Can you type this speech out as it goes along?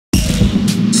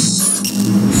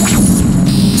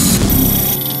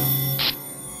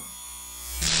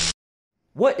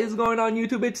What is going on,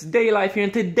 YouTube? It's Daylife here,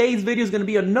 and today's video is going to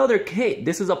be another kit.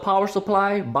 This is a power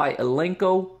supply by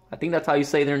Elenco. I think that's how you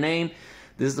say their name.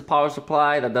 This is a power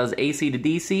supply that does AC to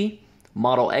DC,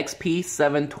 model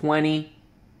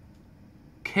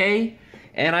XP720K.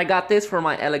 And I got this for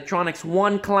my Electronics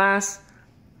 1 class.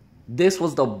 This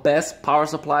was the best power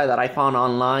supply that I found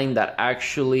online that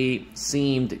actually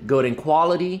seemed good in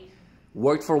quality,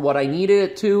 worked for what I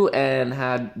needed it to, and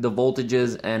had the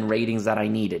voltages and ratings that I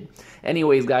needed.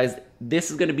 Anyways, guys, this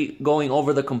is going to be going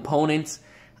over the components.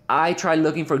 I tried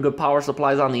looking for good power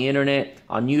supplies on the internet,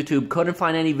 on YouTube, couldn't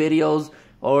find any videos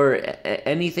or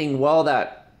anything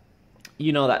that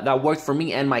worked for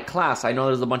me and my class. I know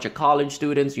there's a bunch of college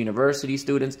students, university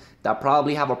students that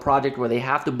probably have a project where they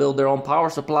have to build their own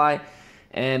power supply.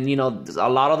 And, a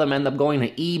lot of them end up going to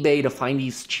eBay to find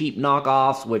these cheap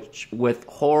knockoffs with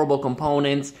horrible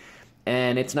components.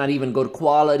 And it's not even good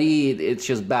quality. It's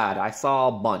just bad. I saw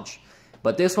a bunch.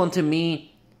 But this one, to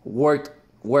me,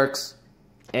 works.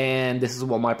 And this is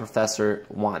what my professor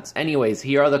wants. Anyways,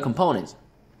 here are the components.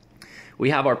 We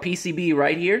have our PCB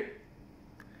right here.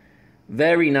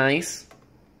 Very nice.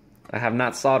 I have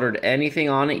not soldered anything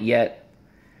on it yet.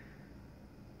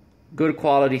 Good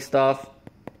quality stuff.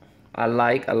 I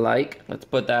like. Let's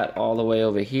put that all the way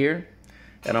over here.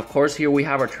 And of course, here we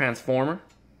have our transformer.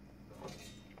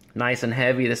 Nice and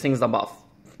heavy. This thing's about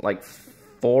like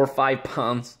 4 or 5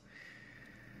 pounds.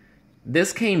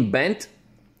 This came bent.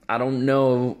 I don't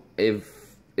know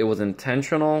if it was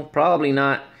intentional. Probably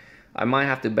not. I might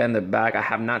have to bend it back. I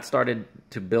have not started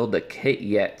to build the kit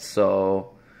yet,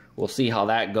 so we'll see how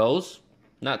that goes.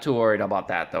 Not too worried about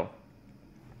that though.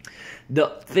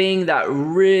 The thing that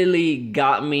really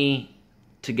got me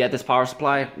to get this power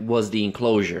supply was the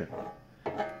enclosure.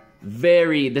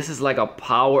 This is like a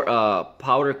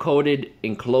powder coated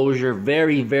enclosure.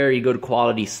 Very, very good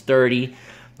quality, sturdy.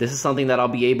 This is something that I'll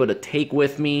be able to take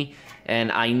with me, and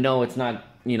I know it's not,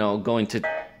 going to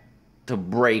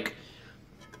break.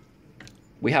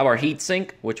 We have our heat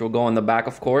sink, which will go in the back,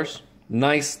 of course.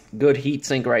 Nice, good heat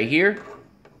sink right here.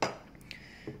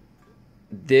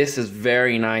 This is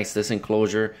very nice, this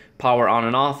enclosure. Power on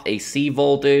and off, AC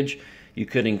voltage. You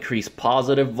could increase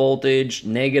positive voltage,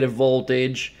 negative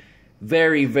voltage.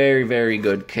 Very, very, very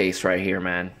good case right here,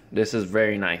 man. This is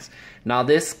very nice. Now,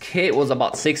 this kit was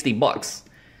about 60 bucks.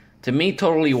 To me,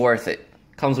 totally worth it.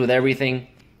 Comes with everything.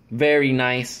 Very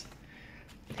nice.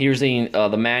 Here's the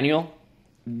manual.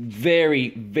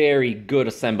 Very, very good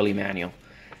assembly manual.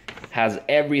 Has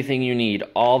everything you need.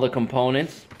 All the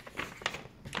components.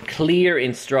 Clear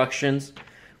instructions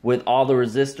with all the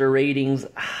resistor ratings,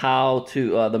 how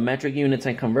to the metric units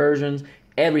and conversions,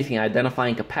 everything,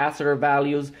 identifying capacitor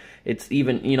values. It's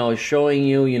even showing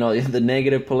you the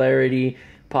negative polarity,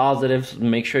 positives.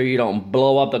 Make sure you don't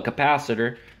blow up the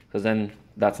capacitor, because then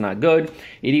that's not good.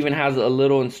 It even has a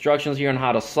little instructions here on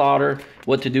how to solder,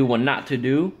 what to do, what not to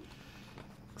do.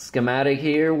 Schematic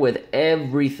here with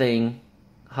everything,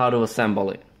 how to assemble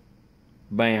it.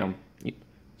 Bam.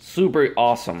 Super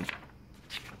awesome.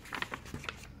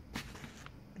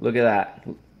 Look at that.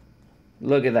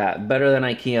 Look at that. Better than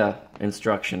IKEA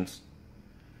instructions.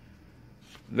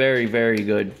 Very, very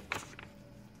good.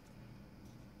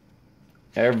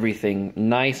 Everything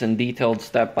nice and detailed,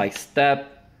 step by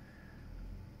step.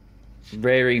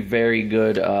 Very, very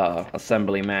good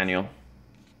assembly manual.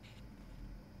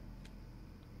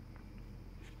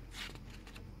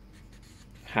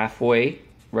 Halfway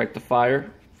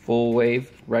rectifier, full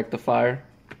wave rectifier.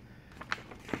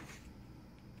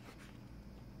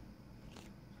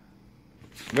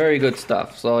 Very good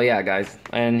stuff. So yeah, guys,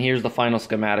 and here's the final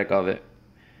schematic of it.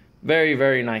 Very,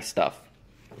 very nice stuff.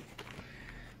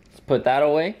 Let's put that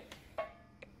away.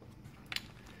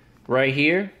 Right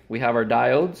here we have our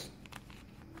diodes.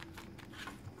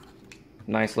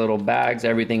 Nice little bags.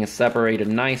 Everything is separated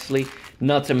nicely.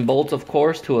 Nuts and bolts, of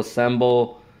course, to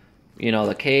assemble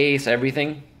the case,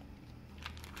 everything.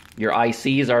 Your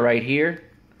ICs are right here.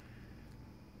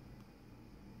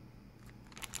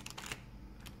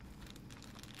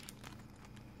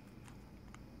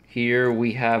 Here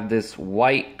we have this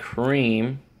white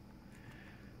cream,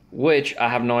 which I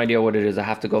have no idea what it is. I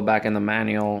have to go back in the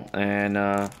manual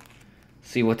and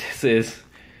see what this is.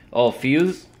 Oh,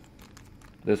 fuse?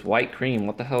 This white cream.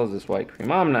 What the hell is this white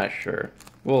cream? I'm not sure.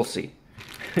 We'll see.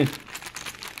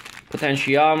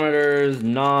 Potentiometers,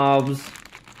 knobs.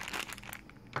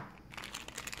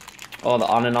 Oh, the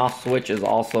on and off switch is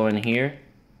also in here,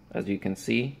 as you can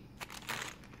see.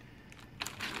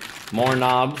 More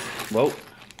knobs. Whoa.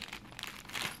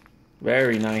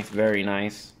 Very nice, very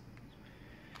nice.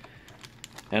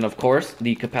 And of course,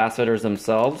 the capacitors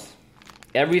themselves.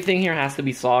 Everything here has to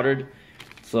be soldered.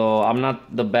 So I'm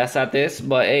not the best at this,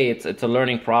 but hey, it's a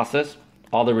learning process.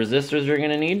 All the resistors you're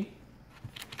gonna need.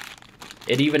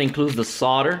 It even includes the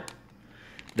solder.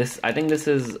 I think this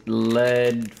is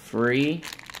lead-free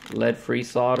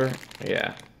solder.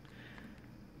 Yeah.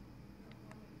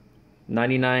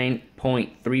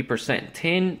 99.3%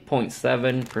 tin,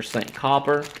 0.7%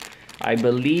 copper. I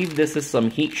believe this is some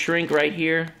heat shrink right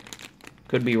here.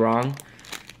 Could be wrong.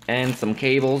 And some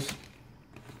cables.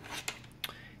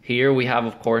 Here we have,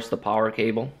 of course, the power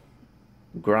cable.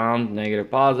 Ground, negative,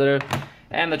 positive.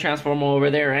 And the transformer over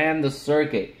there and the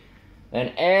circuit.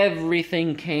 And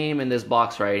everything came in this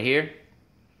box right here.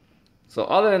 So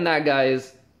other than that,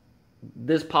 guys,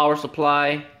 this power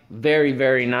supply, very,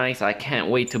 very nice. I can't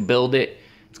wait to build it.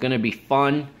 It's gonna be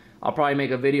fun. I'll probably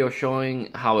make a video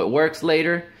showing how it works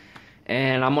later.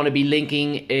 And I'm gonna be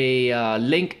linking a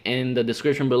link in the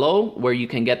description below where you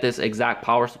can get this exact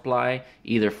power supply,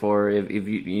 either for if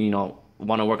you know,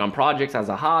 wanna work on projects as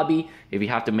a hobby, if you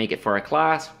have to make it for a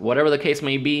class, whatever the case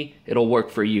may be, it'll work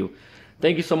for you.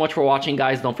 Thank you so much for watching,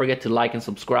 guys. Don't forget to like and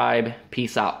subscribe.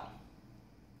 Peace out.